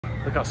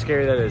Look how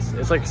scary that is.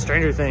 It's like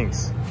Stranger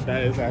Things.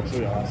 That is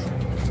actually awesome.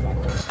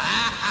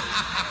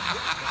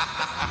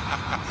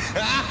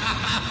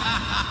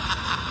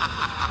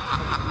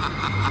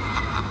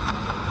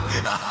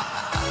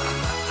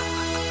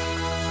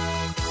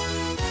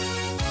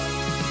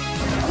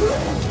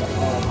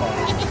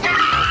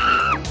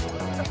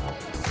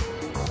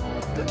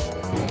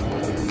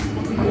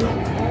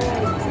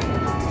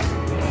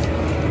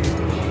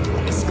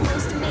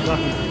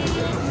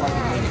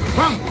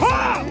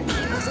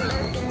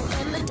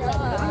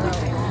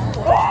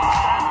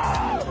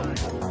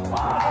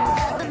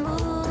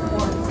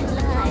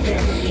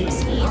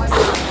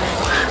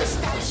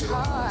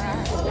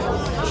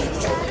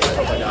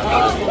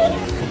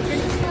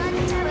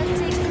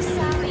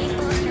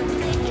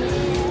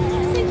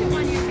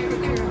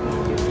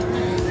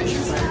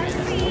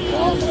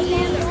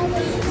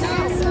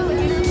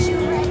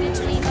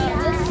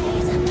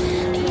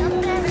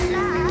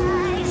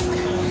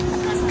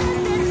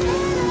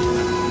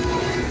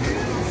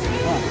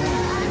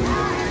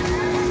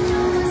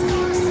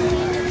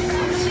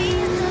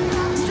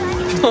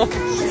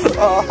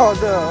 Oh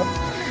no.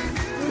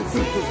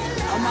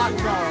 I'm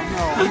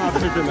not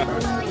picking that.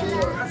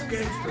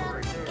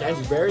 That's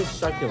very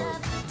succulent.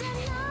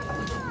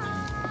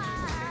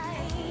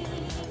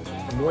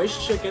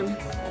 Moist chicken.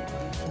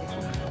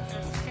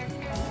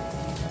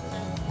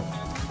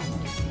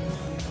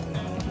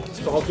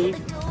 Salty.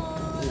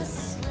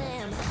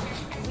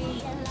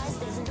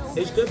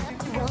 Tastes good.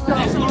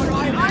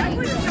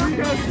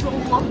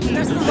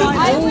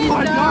 Oh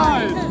my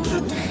god!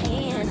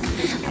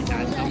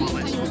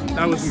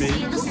 That was me.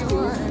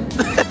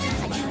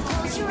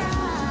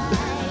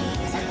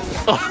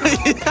 Oh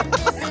yeah.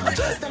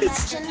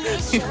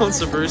 It's Elon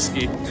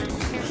Sabursky.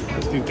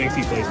 This dude thinks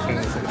he plays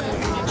tennis in the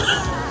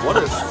What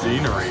a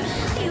scenery.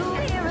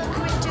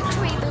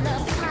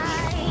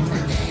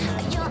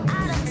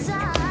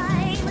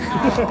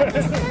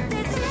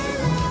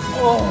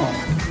 Oh.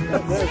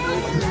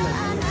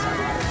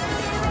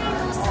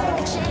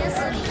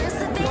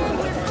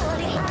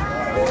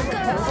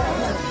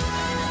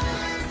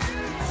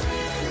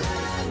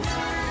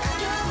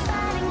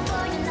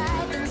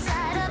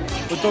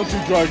 But don't do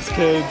drugs,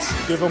 kids.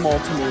 Give them all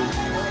to me.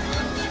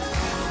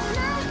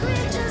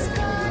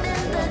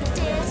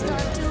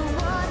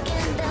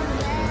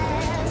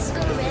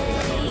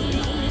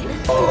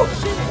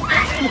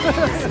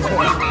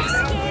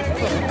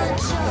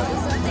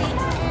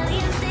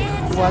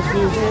 Watch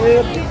me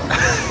whip.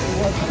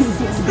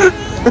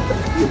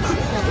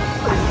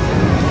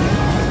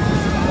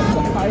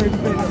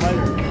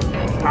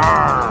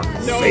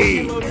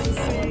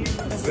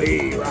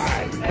 See,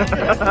 right.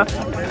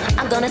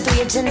 I'm gonna do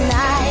you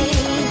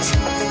tonight.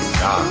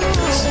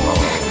 Darkness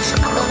falls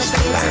across the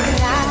land.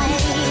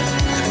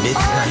 The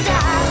midnight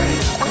hour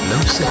is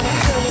close at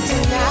hand.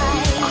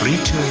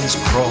 Creatures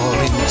crawl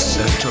in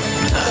search of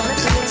blood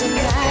to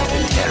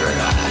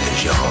terrorize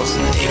your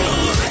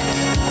neighborhood.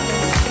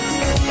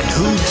 And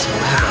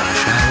whosoever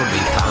shall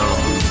be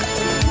found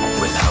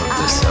without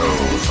the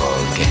soul for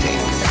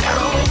getting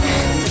down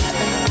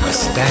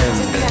must stand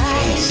and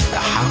face the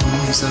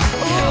hounds of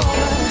hell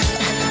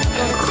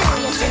and rot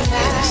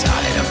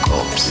inside a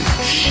corpse's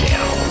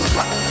shell.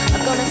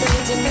 I'm gonna do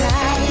you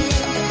tonight.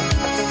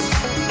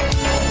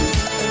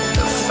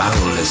 The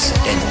foulest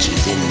stench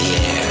is in the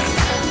air,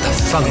 the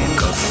funk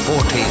of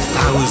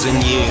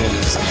 40,000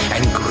 years,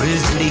 and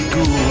grisly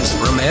ghouls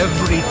from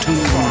every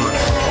tomb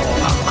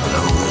are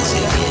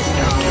closing in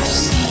to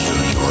seal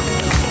your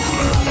doom.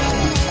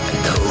 And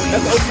though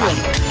you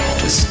fight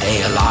to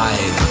stay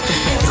alive,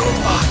 your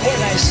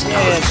body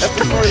starts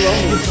to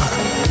shake,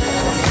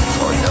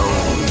 for no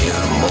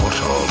mere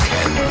mortal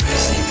can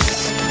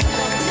resist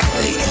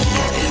the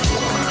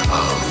evil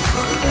of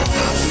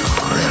the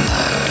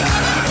thriller.